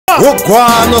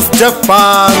Uguano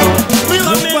Stefano. We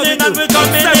coming in and we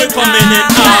coming in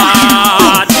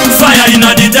hard. Fire in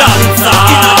the dancer.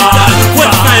 When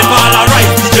sniper alright,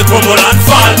 DJ crumble and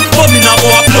fall. But me now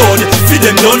go upload, feed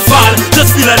them don't fall.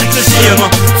 Just feel a little shame,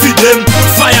 feed them.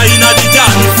 Fire in the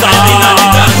dancer.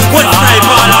 When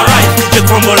sniper alright, DJ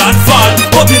crumble and fall.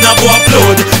 But me now go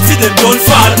upload, feed them don't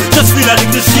fall. Just feel a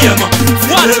little shame.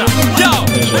 Watch out, yo.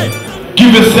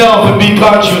 Give yourself and be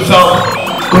proud of yourself,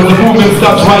 because the movement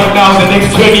starts right now in the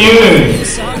next 20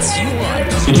 years.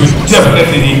 It will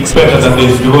definitely be better than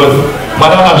this, because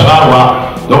Madonna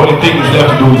genre, the only thing is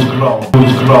left to do is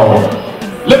grow.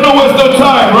 Let no waste no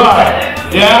time, right?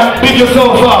 Yeah? Pick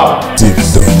yourself up.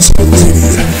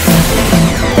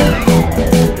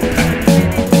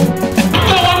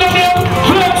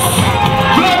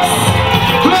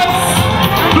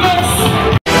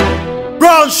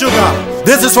 Brown sugar.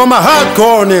 This is for my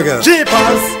hardcore niggas.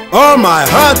 Jeepers. All my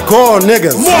hardcore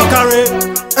niggas. Mockery.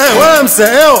 Hey, what I'm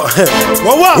saying?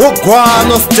 What?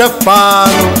 Uguano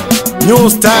Stefano. New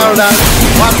style that.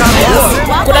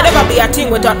 Could I never be a thing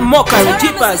without mockery,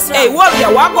 jeepers? Hey,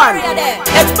 warrior, what one?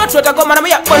 Expatriate go man,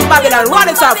 me up on Babylon, run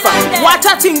it off. Watch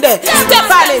a thing there. Step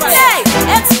on it. Hey,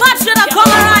 expatriate come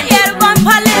around here, gun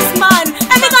policeman.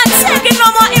 And me gonna take it no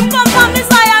more. Him come from this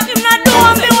side, him not do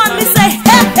what me want me say.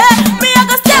 Hey, hey, me a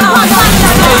go step on one.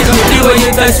 The way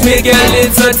you touch me, girl,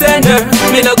 it's so tender.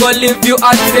 Me no go leave you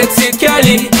at sexy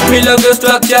Kelly. Me love your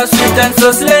structure, sweet and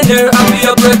so slender. I'm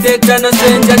your protector, no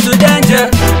stranger to danger.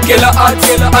 Killer hot,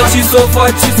 and she's so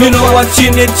fat. Me know what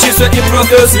she need, she's so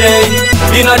improbably.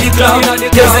 Inna the cloud,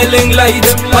 dazzling light.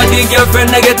 And the girlfriend,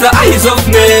 I get the eyes of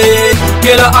me.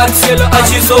 Killer hot, and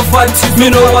she's so fat. Me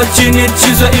know what she need,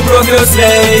 she's so improbably.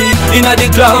 Inna the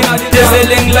cloud,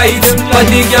 dazzling light. And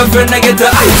the girlfriend, I get the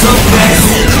eyes of me.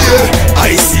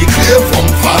 I see clear from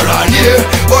far and near.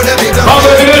 Oh, let me go.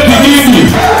 Let's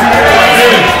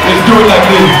do it like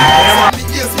this.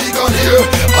 Yes, we got here.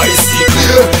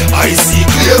 I see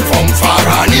clear from far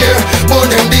and near. Burn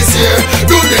them this year,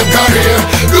 do them career,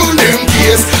 do them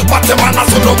case. But the man has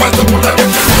no mind to put them.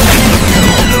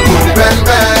 Ben,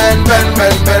 ben, ben,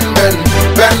 ben, ben, ben,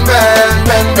 ben, ben,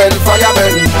 ben, ben, fire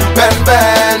ben, ben,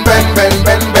 ben, ben, ben,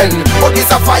 ben, ben. But it's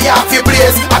a fire if you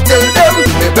blaze. I tell them,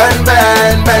 ben,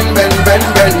 ben, ben, ben, ben,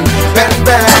 ben, ben,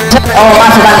 ben. Oh,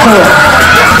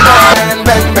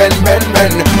 ben, ben, ben,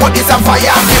 ben. But it's a fire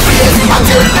if you blaze. I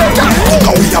tell them.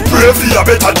 Now we are brave for a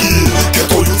better day. Get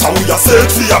all you and we are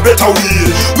set for a better way.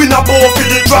 We not both for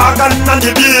the dragon and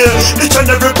the bear. Each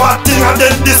and every bad thing and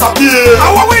then disappear.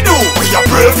 How what we do? We are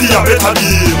brave for a better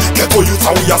day. Get all you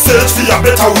and we are set for a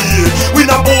better way. We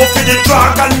not both for the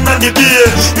dragon and the bear.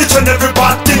 Each and every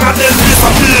bad thing and then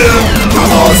disappear.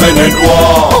 Zaine and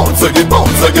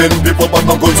bounce again. People but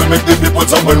my guns to make the people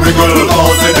jump and wriggle.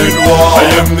 Zaine and I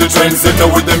am the trendsetter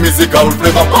with the musical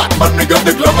flavor. BudMan, nigga,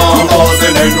 the glamour.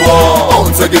 Zaine and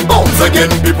bounce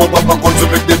again. People but my guns to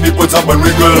make the people jump and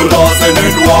wriggle. Zaine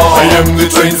and I am the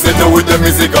trendsetter with the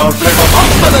musical flavor.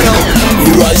 We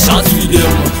run shots with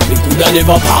them. We coulda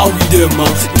never power with them.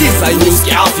 This I know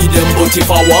scare for them, but if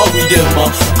I war with them,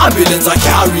 ambulance I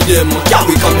carry them. Yeah,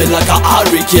 we coming like a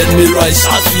hurricane. Me run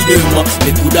shots with them.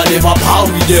 We coulda never power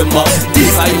with them.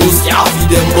 This I know scare for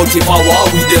them, but if I war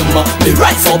with them, me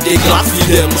rise up the glass with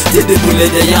them. Till the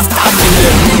bullet they are starting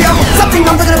them. Yeah, something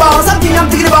I'm thinking about, something me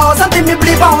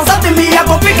believe on, something me I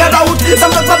go figure out.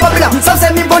 Some talk about Babylon, some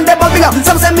say me born the Babylon,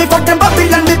 some say me fuck them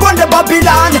Babylon, me born the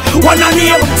Babylon. One on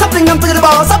here, something I'm thinking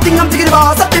about, something me believe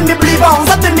on,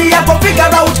 something me I go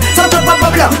figure out. Some talk about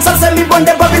Babylon, some say me born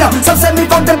the Babylon, some say me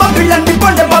fuck them Babylon, me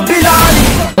born the Babylon.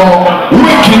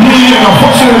 Wicked Heat,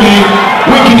 unfortunately,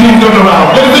 Wicked Heat done around.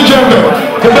 Ladies and gentlemen,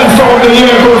 the best song of the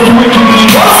year goes to Wicked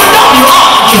Heat.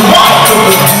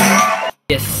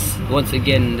 Yes, once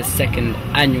again the second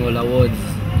annual awards,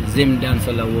 Zim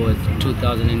Dancehall Awards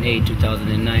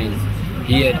 2008-2009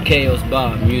 here at Kaos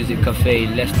Bar Music Cafe,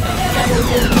 Leicester.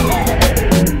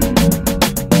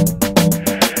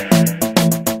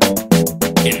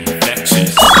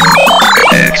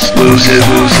 Exclusive.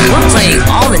 We're playing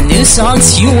all the new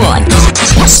songs you want.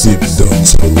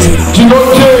 You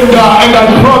don't take that, and I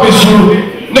promise you,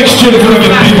 next year it's gonna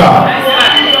get bigger.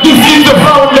 This is the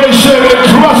foundation, and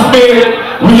trust me,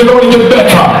 we can only get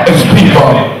better as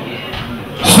people.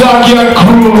 Slaggy and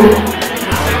crew,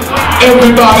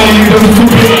 everybody, the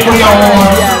super for your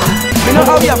horn. Me know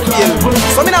how you feel,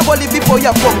 so me not go live before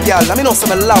you come, girl. I me know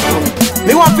some love you.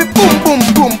 Me want to boom, boom,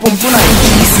 boom, boom tonight.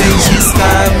 She says she's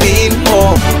coming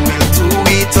home, we'll do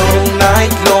it all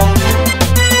night long.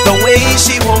 The way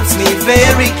she holds me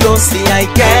very closely, I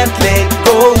can't let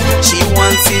go. She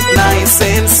wants it nice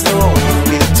and slow,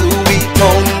 we'll do it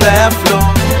on the floor.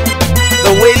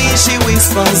 The way she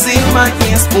whispers in my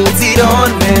ears, put it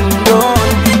on and on.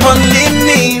 Only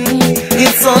me,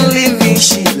 it's only me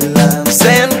she loves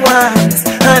and wants.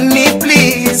 Honey,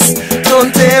 please,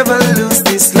 don't ever lose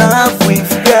this love we've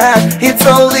got. It's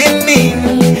only me,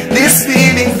 this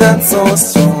feeling that's so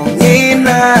strong in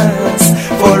us.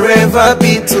 Forever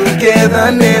be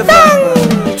together, never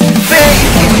part.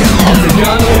 Baby,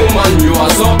 African woman, you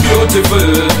are so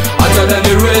beautiful. Hotter than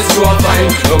the race you are fine.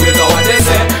 No matter what they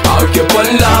say, I'll keep on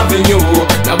loving you.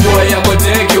 Now boy, I'm gonna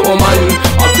take you, man.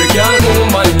 African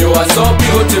woman, you are so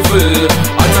beautiful.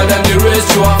 Hotter than the race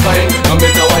you are fine. No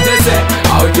matter what they say,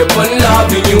 I'll keep on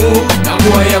loving you. Now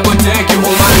boy, I'm gonna take you,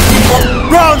 man.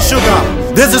 Brown sugar,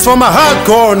 this is for my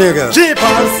hardcore niggas.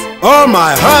 Jeepers, all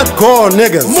my hardcore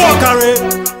niggas. Mockery.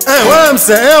 Hey, what I'm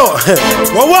saying?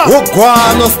 What?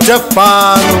 Guano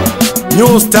Stefano,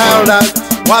 new style that.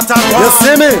 What up? You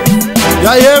see me?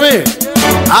 You hear me?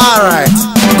 Alright,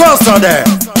 go so there.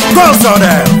 Go so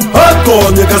there.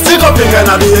 Hardcore niggas, stick up finger in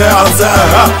the air and say,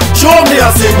 show me a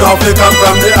signal if you come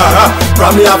from the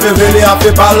From me, I feel really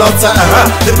happy balance.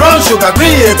 The brown sugar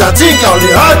creator, think all the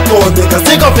hardcore niggas,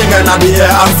 stick up finger in the air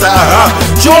and say,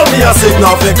 show me a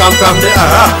signal if you come from the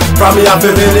From me, I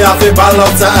feel really happy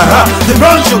balance. The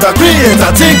brown sugar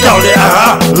creator, think all the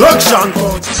Look, Sean.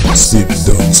 Sit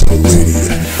down, so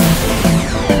ready.